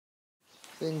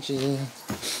Benji.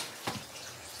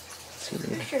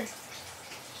 For sure.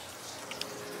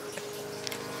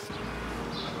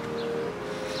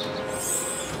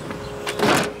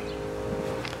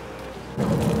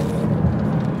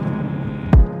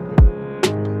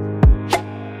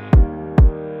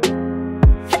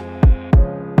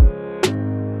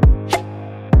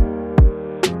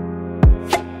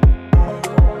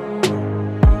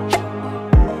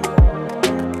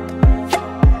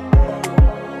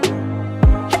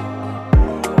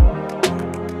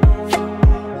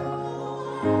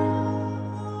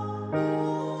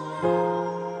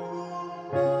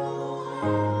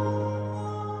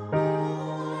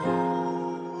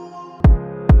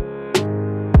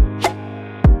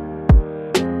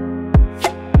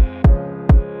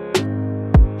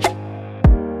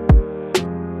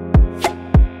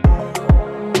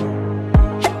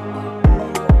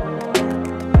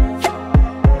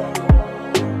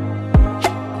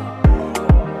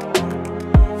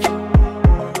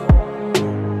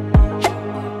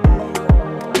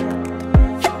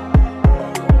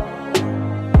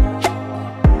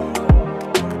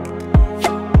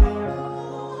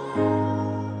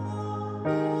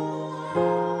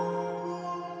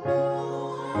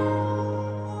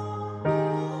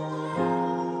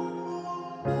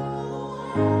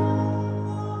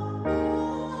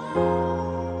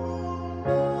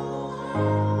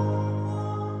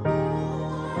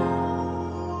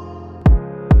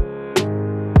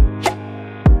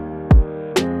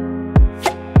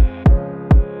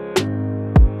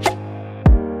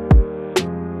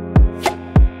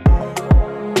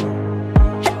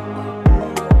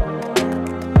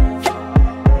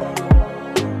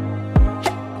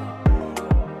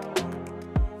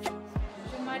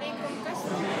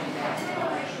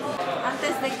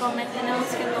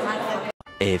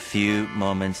 A few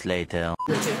moments later.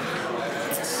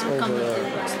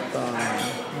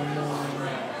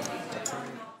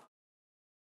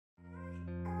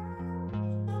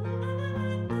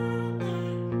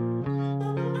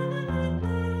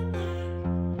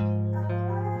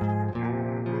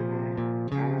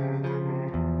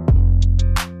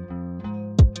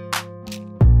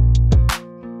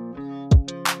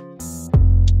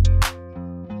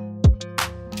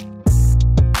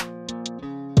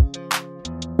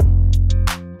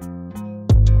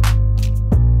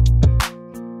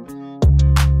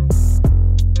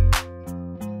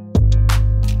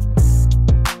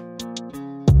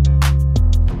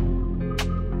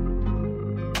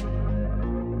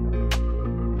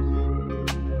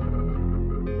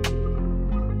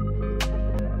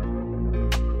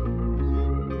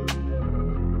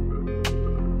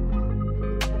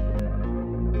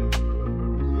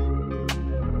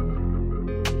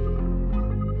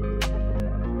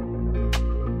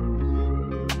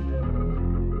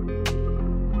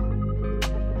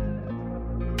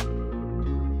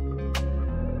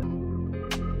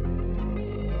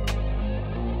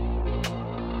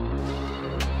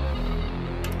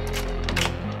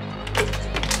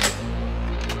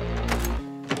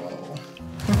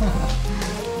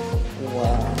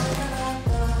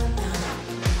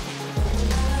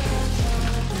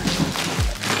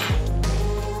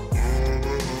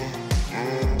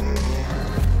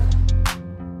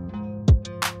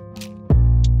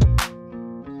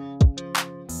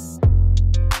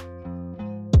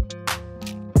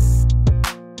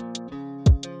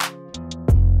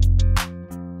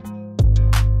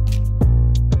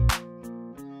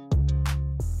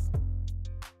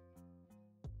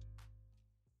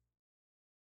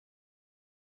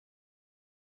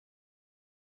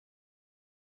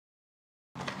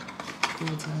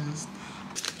 Test.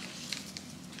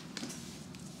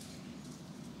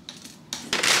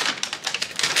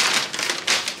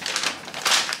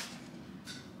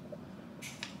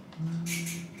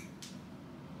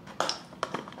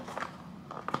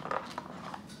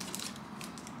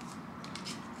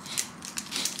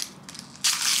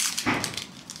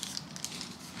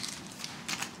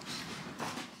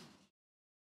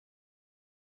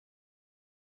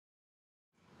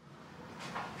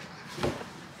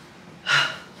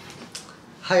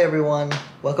 Hi everyone,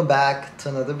 welcome back to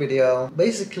another video.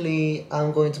 Basically,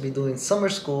 I'm going to be doing summer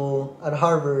school at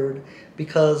Harvard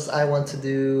because I want to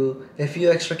do a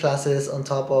few extra classes on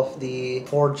top of the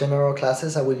 4 general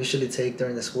classes I would usually take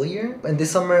during the school year. And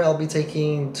this summer I'll be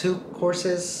taking 2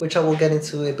 courses, which I will get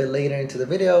into a bit later into the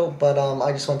video, but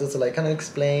I just wanted to kind of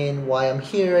explain why I'm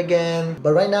here again.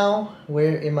 But right now,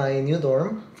 we're in my new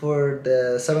dorm. For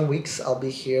the 7 weeks I'll be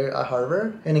here at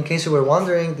Harvard. And in case you were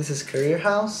wondering, this is Currier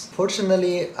House.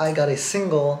 Fortunately, I got a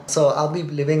single, so I'll be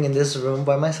living in this room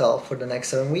by myself for the next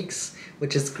 7 weeks,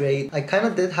 which is great. I kind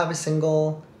of did have a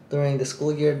single during the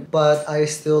school year, but I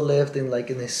still lived in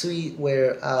a suite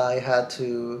where I had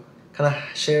to kind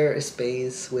of share a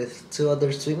space with two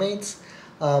other suite mates,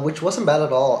 which wasn't bad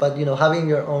at all. But having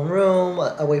your own room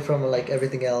away from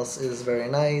everything else is very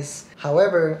nice.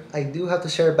 However, I do have to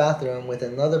share a bathroom with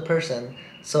another person,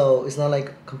 so it's not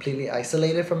completely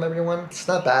isolated from everyone. It's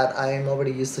not bad. I'm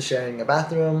already used to sharing a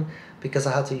bathroom because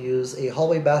I had to use a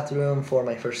hallway bathroom for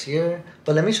my first year.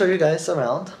 But let me show you guys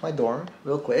around my dorm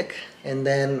real quick, and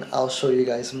then I'll show you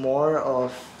guys more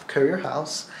of Currier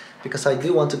House because I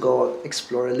do want to go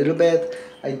explore a little bit.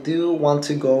 I do want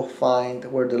to go find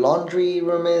where the laundry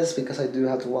room is because I do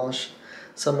have to wash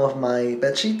some of my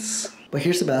bed sheets. But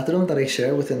here's the bathroom that I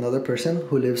share with another person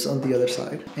who lives on the other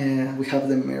side. And we have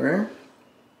the mirror,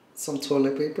 some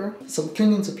toilet paper, some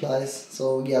cleaning supplies.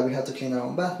 So yeah, we had to clean our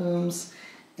own bathrooms,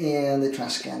 and the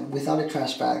trash can without a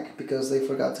trash bag because they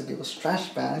forgot to give us trash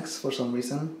bags for some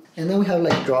reason. And then we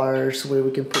have drawers where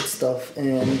we can put stuff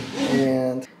in,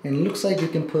 and it looks like you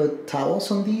can put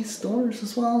towels on these doors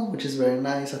as well, which is very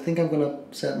nice. I think I'm gonna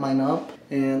set mine up,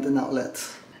 and an outlet.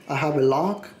 I have a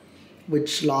lock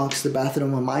which locks the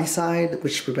bathroom on my side,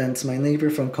 which prevents my neighbor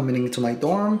from coming into my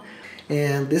dorm.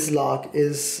 And this lock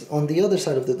is on the other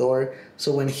side of the door,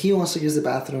 so when he wants to use the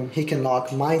bathroom, he can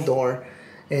lock my door,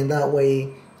 and that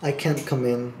way I can't come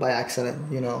in by accident,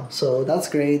 so that's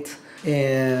great.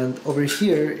 And over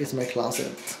here is my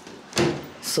closet.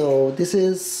 So this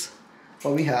is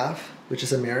what we have, which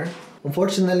is a mirror.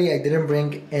 Unfortunately, I didn't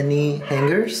bring any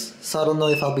hangers, so I don't know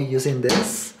if I'll be using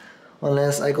this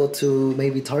unless I go to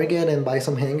maybe Target and buy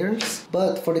some hangers.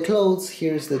 But for the clothes,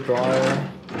 here's the drawer.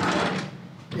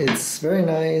 It's very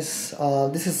nice.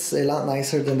 This is a lot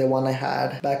nicer than the one I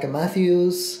had back at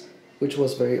Matthews, which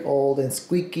was very old and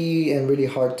squeaky and really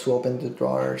hard to open the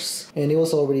drawers. And it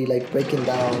was already breaking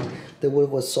down. The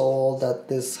wood was so old that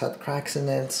this had cracks in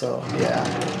it, so yeah.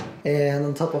 And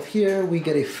on top of here, we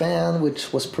get a fan,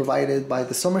 which was provided by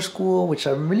the summer school, which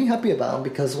I'm really happy about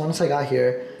because once I got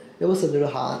here, it was a little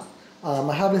hot.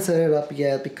 I haven't set it up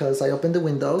yet because I opened the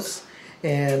windows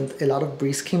and a lot of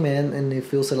breeze came in and it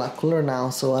feels a lot cooler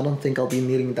now, so I don't think I'll be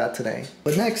needing that today.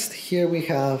 But next, here we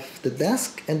have the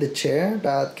desk and the chair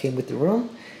that came with the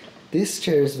room. This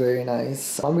chair is very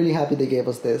nice. I'm really happy they gave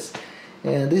us this.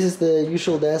 And this is the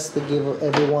usual desk they give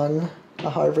everyone at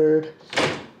Harvard.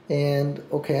 And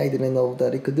okay, I didn't know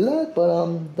that it could do that,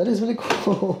 but that is really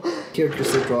cool. Here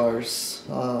there's the drawers.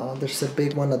 There's a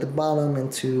big one at the bottom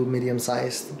and two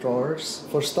medium-sized drawers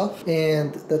for stuff.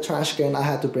 And the trash can, I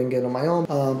had to bring it on my own.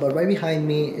 But right behind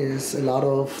me is a lot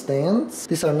of stands.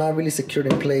 These are not really secured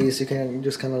in place. You can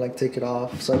just kind of take it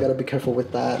off. So I gotta be careful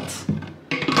with that.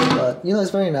 But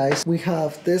it's very nice. We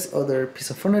have this other piece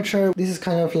of furniture. This is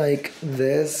kind of like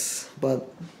this, but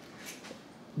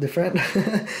different.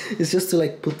 It's just to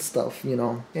put stuff,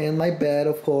 And my bed,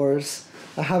 of course,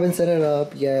 I haven't set it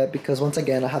up yet because once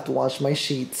again I have to wash my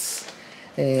sheets,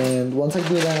 and once I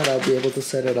do that I'll be able to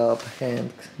set it up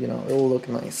and it will look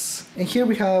nice. And here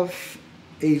we have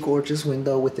a gorgeous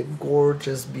window with a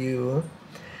gorgeous view.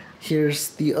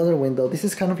 Here's the other window. This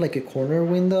is kind of like a corner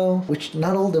window, which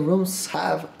not all the rooms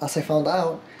have, as I found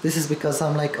out. This is because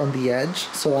I'm on the edge,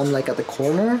 so I'm at the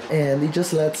corner, and it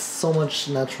just lets so much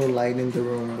natural light in the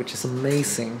room, which is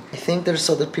amazing. I think there's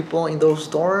other people in those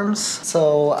dorms,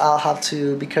 so I'll have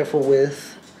to be careful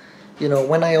with,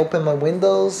 when I open my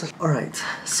windows. Alright,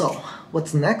 so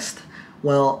what's next?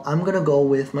 Well, I'm gonna go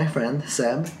with my friend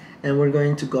Seb, and we're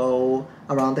going to go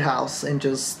around the house and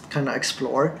just kind of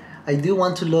explore. I do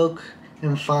want to look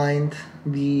and find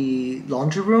the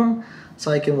laundry room so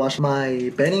I can wash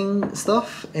my bedding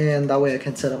stuff, and that way I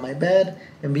can set up my bed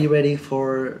and be ready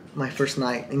for my first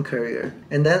night in Currier.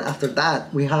 And then after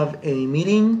that, we have a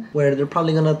meeting where they're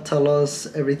probably gonna tell us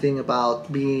everything about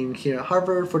being here at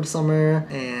Harvard for the summer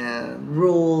and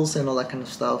rules and all that kind of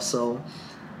stuff. So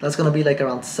that's gonna be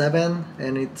around 7,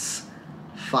 and it's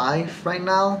 5 right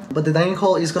now, but the dining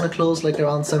hall is gonna close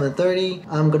around 7:30.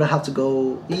 I'm gonna have to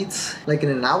go eat in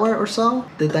an hour or so.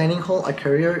 The dining hall at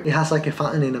Currier, it has a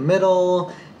fountain in the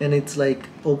middle, and it's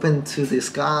open to the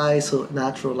sky, so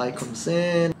natural light comes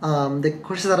in. The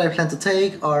courses that I plan to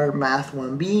take are Math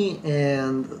 1B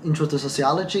and Intro to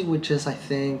Sociology, which is I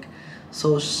think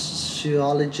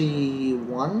Sociology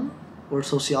 1 or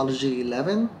Sociology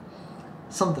 11,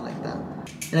 something like that.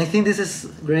 And I think this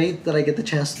is great that I get the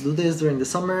chance to do this during the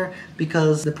summer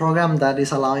because the program that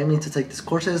is allowing me to take these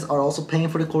courses are also paying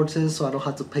for the courses, so I don't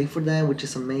have to pay for them, which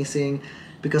is amazing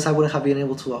because I wouldn't have been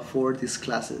able to afford these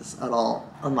classes at all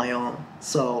on my own.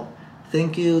 So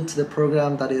thank you to the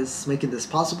program that is making this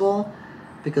possible,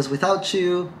 because without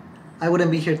you, I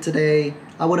wouldn't be here today,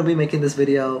 I wouldn't be making this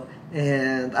video,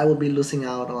 and I will be losing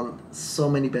out on so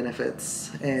many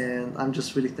benefits, and I'm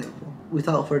just really thankful.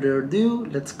 Without further ado,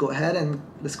 let's go ahead and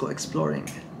let's go exploring.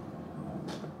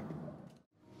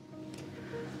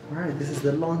 Alright, this is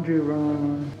the laundry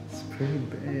room. It's pretty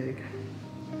big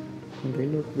and they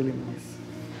look really nice.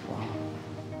 Wow.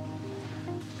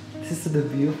 This is the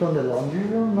view from the laundry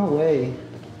room? No way.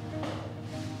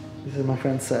 This is my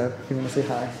friend Seb. You wanna say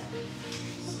hi?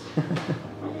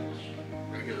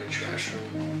 Regular trash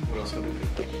room. What else would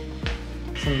it be?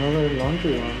 It's another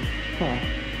laundry room. Huh.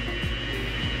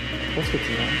 That's good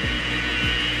to know.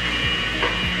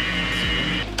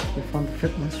 We found the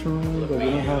fitness room, but we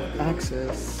don't have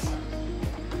access.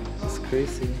 It's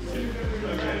crazy.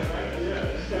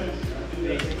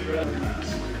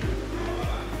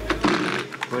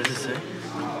 What does it say?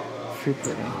 Free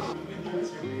play.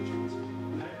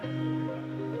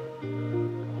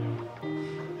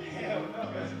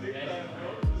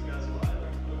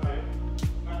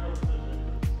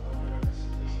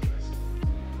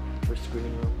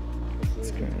 Screening room.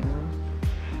 Screening room.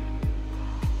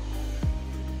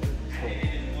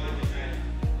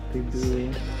 They do.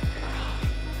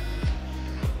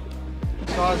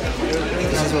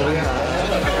 This is what we have.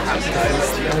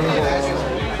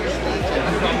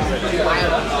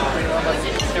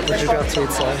 What you got to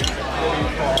inside?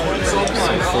 Some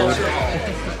food.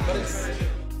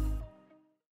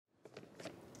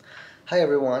 Hi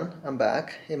everyone, I'm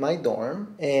back in my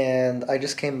dorm and I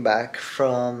just came back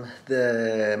from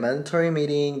the mandatory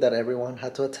meeting that everyone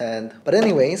had to attend. But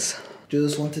anyways,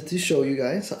 just wanted to show you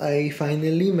guys, I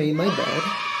finally made my bed.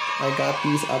 I got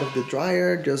these out of the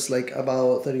dryer just like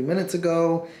about 30 minutes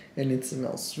ago and it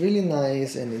smells really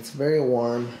nice and it's very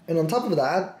warm. And on top of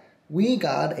that, we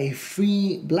got a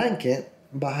free blanket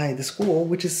by the school,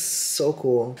 which is so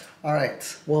cool.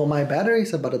 Alright, well my battery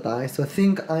is about to die, so I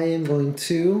think I am going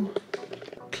to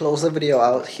close the video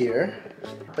out here.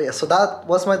 But yeah, so that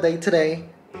was my day today.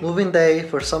 Moving day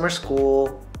for summer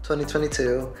school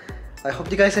 2022. I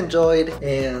hope you guys enjoyed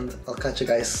and I'll catch you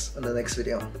guys on the next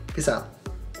video. Peace out.